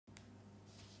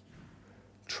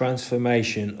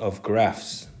Transformation of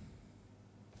graphs.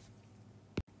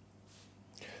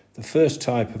 The first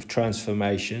type of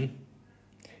transformation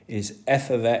is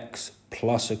f of x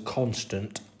plus a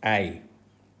constant a.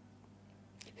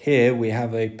 Here we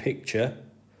have a picture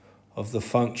of the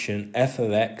function f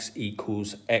of x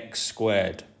equals x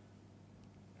squared.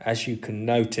 As you can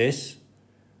notice,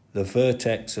 the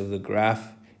vertex of the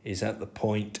graph is at the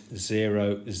point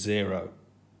 0, 0.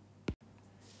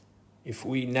 If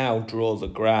we now draw the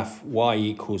graph y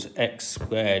equals x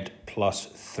squared plus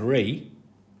 3,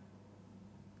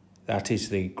 that is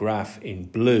the graph in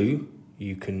blue,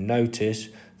 you can notice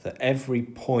that every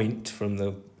point from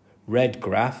the red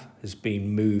graph has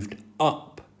been moved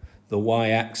up the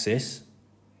y-axis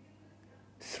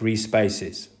 3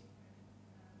 spaces.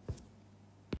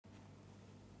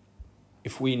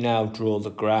 If we now draw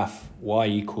the graph y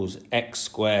equals x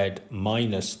squared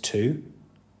minus 2,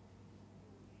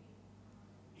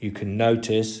 you can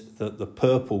notice that the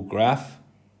purple graph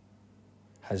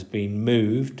has been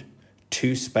moved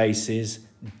 2 spaces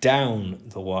down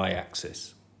the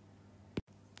y-axis.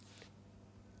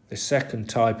 The second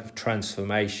type of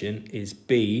transformation is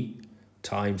b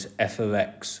times f of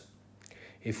x.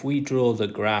 If we draw the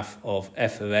graph of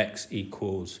f of x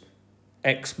equals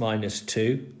x minus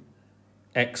 2,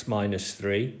 x minus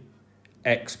 3,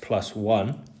 x plus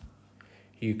 1,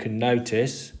 you can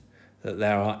notice that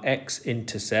there are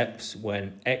x-intercepts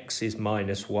when x is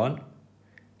minus 1,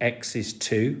 x is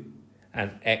 2,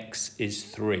 and x is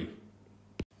 3.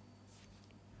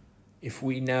 If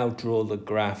we now draw the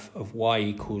graph of y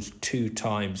equals 2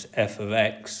 times f of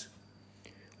x,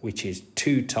 which is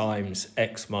 2 times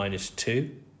x minus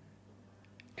 2,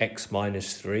 x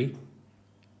minus 3,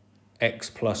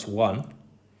 x plus 1,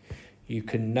 you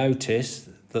can notice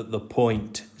that the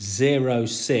point 0,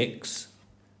 6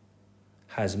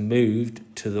 has moved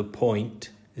to the point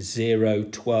 0,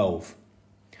 12.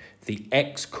 The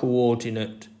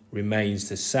x-coordinate remains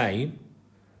the same.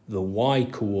 The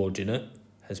y-coordinate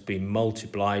has been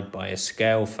multiplied by a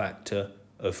scale factor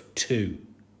of 2.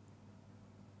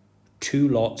 2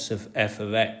 lots of f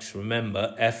of x.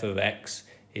 Remember, f of x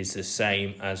is the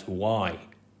same as y.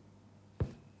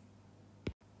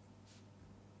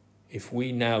 If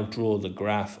we now draw the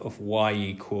graph of y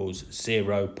equals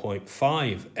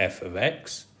 0.5 f of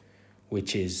x,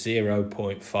 which is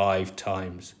 0.5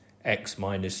 times x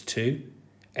minus 2,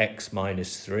 x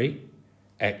minus 3,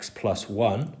 x plus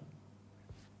 1,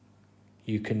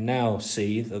 you can now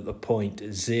see that the point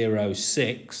 0,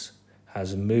 6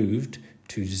 has moved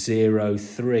to 0,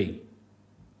 3.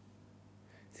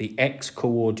 The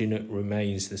x-coordinate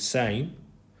remains the same.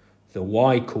 The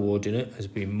y-coordinate has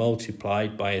been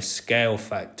multiplied by a scale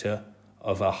factor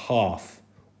of 1/2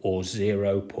 or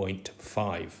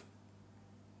 0.5.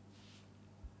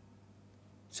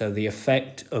 So the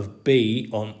effect of b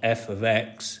on f of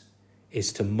x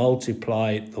is to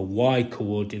multiply the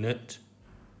y-coordinate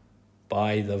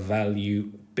by the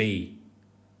value b.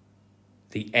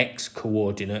 The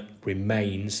x-coordinate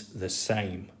remains the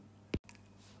same.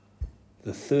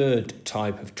 The third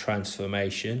type of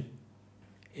transformation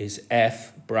is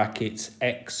f brackets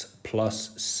x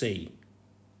plus c.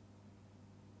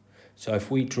 So if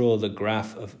we draw the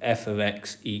graph of f of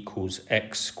x equals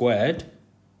x squared,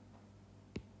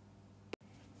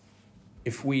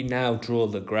 if we now draw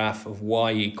the graph of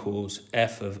y equals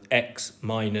f of x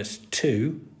minus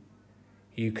 2,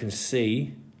 you can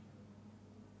see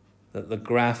that the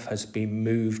graph has been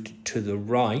moved to the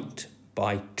right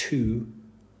by 2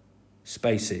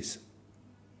 spaces.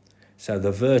 So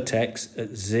the vertex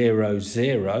at 0,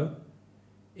 0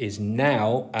 is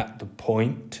now at the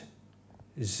point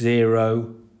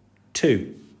 0,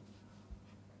 2.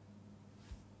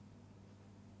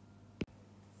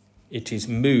 It is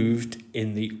moved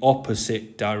in the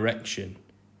opposite direction.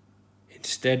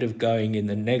 Instead of going in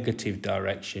the negative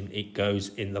direction, it goes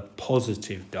in the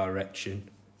positive direction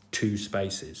 2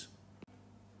 spaces.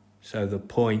 So the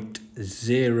point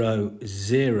 0,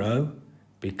 0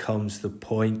 becomes the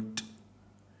point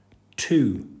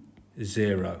 2,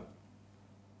 0.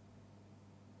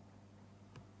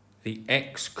 The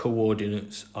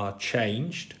x-coordinates are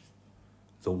changed.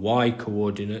 The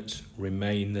y-coordinates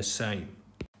remain the same.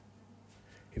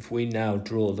 If we now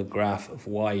draw the graph of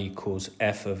y equals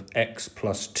f of x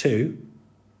plus 2,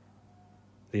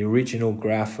 the original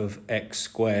graph of x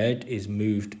squared is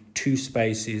moved 2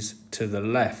 spaces to the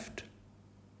left.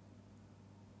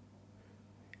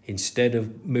 Instead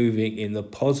of moving in the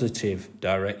positive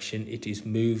direction, it is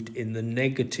moved in the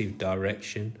negative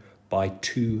direction by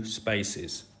 2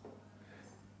 spaces.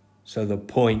 So the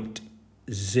point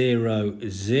 0,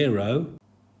 0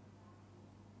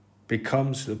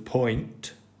 becomes the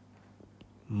point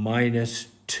minus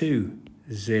 2,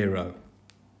 0.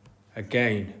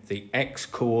 Again, the x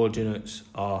coordinates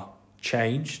are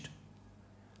changed.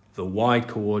 The y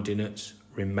coordinates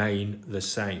remain the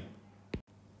same.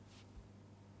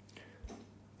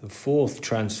 The fourth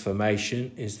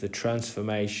transformation is the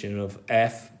transformation of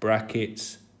f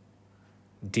brackets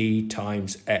d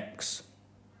times x.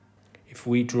 If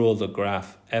we draw the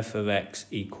graph f of x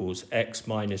equals x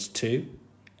minus 2,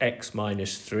 x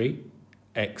minus 3,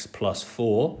 x plus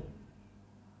 4,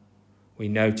 we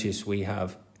notice we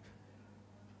have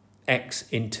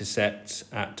x-intercepts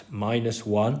at minus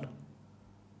 1,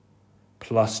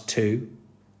 plus 2,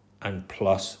 and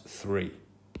plus 3.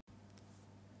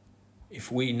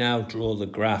 If we now draw the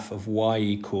graph of y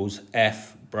equals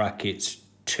f brackets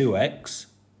 2x,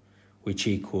 which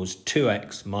equals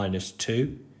 2x minus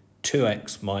 2,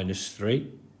 2x minus 3,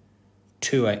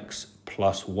 2x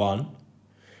plus 1,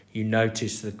 you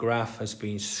notice the graph has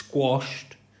been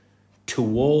squashed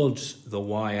towards the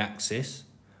y-axis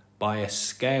by a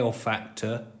scale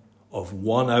factor of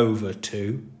 1 over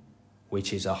 2,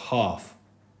 which is a half.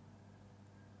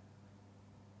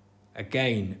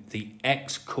 Again, the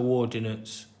x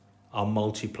coordinates are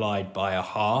multiplied by a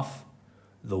half.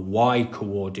 The y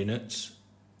coordinates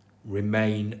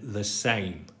remain the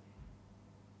same.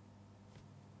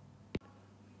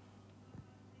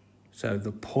 So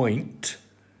the point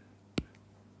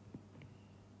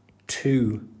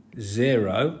 2,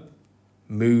 0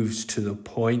 moves to the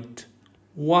point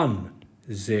 1,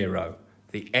 0.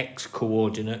 The x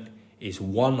coordinate is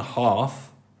 1/2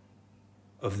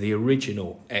 of the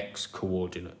original x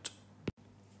coordinate.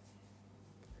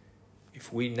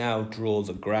 If we now draw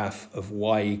the graph of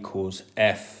y equals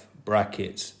f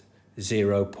brackets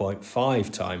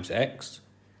 0.5 times x,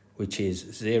 which is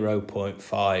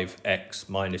 0.5x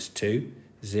minus 2,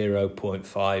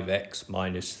 0.5x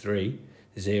minus 3,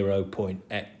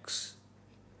 0.x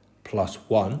plus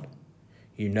 1,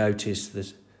 you notice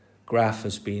the graph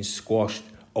has been squashed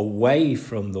away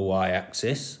from the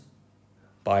y-axis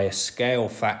by a scale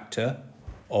factor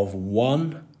of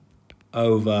 1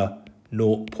 over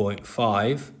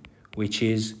 0.5, which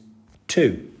is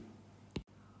 2.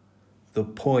 The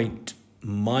point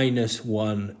minus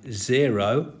 1,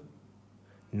 0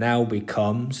 now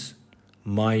becomes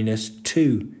minus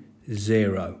 2,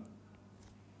 0.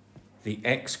 The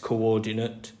x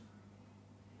coordinate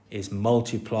is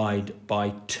multiplied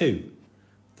by 2.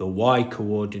 The y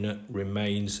coordinate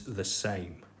remains the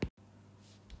same.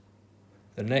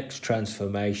 The next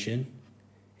transformation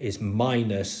is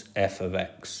minus f of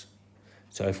x.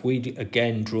 So if we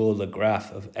again draw the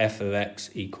graph of f of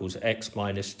x equals x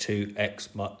minus 2, x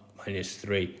minus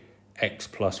 3, x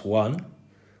plus 1,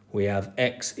 we have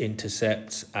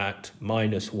x-intercepts at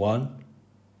minus 1,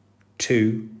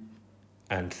 2,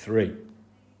 and 3.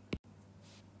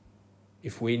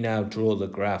 If we now draw the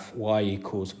graph y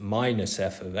equals minus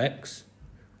f of x,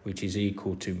 which is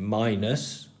equal to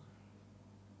minus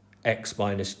x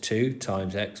minus 2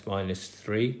 times x minus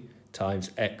 3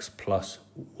 times x plus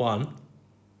 1,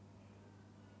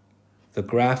 the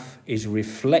graph is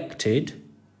reflected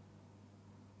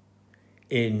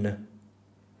in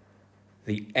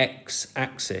the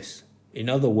x-axis. In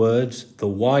other words, the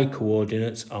y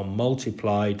coordinates are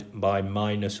multiplied by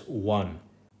minus 1.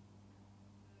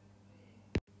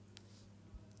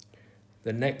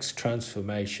 The next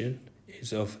transformation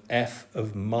is of f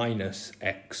of minus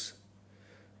x.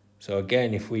 So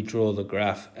again, if we draw the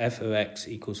graph f of x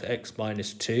equals x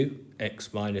minus 2,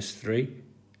 x minus 3,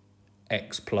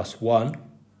 x plus 1,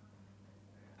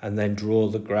 and then draw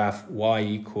the graph y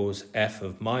equals f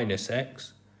of minus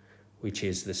x, which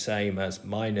is the same as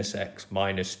minus x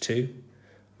minus 2,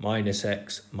 minus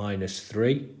x minus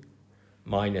 3,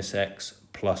 minus x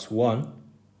plus 1,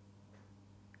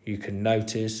 you can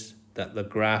notice that the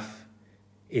graph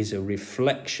is a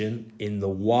reflection in the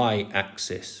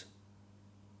y-axis.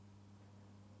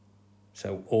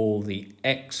 So all the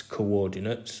x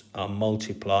coordinates are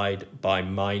multiplied by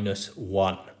minus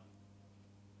 1.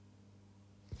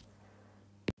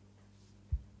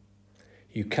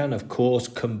 You can, of course,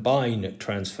 combine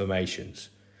transformations.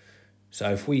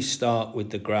 So if we start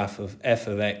with the graph of f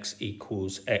of x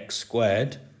equals x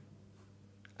squared,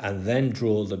 and then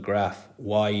draw the graph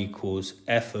y equals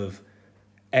f of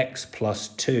x plus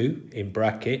 2 in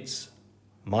brackets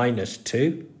minus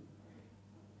 2,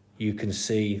 you can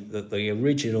see that the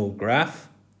original graph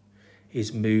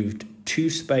is moved 2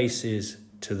 spaces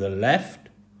to the left,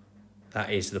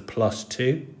 that is the plus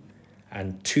 2,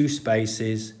 and 2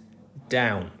 spaces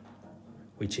down,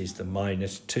 which is the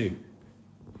minus 2.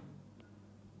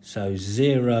 So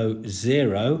 0,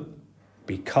 0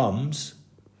 becomes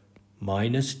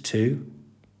minus 2,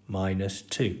 minus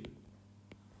 2.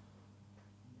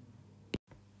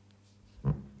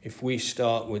 If we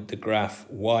start with the graph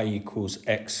y equals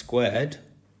x squared,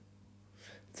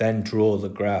 then draw the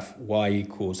graph y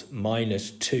equals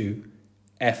minus 2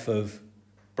 f of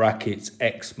brackets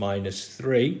x minus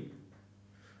 3,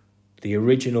 the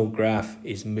original graph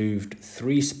is moved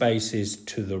 3 spaces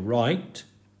to the right,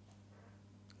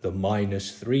 the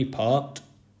minus 3 part.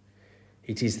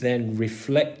 It is then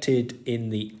reflected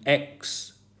in the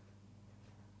x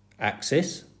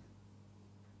axis,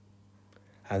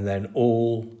 and then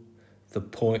all the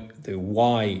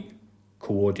y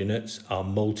coordinates are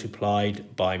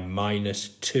multiplied by minus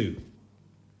 2.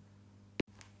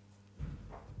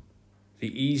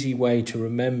 The easy way to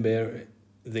remember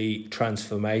the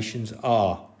transformations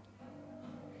are: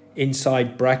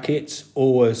 inside brackets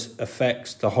always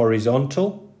affects the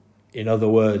horizontal, in other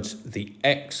words, the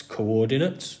x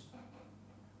coordinates.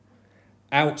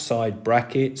 Outside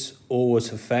brackets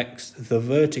always affects the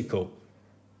vertical,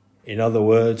 in other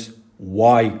words,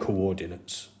 y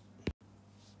coordinates.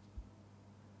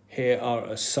 Here are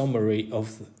a summary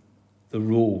of the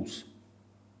rules.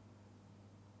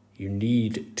 You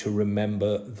need to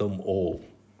remember them all.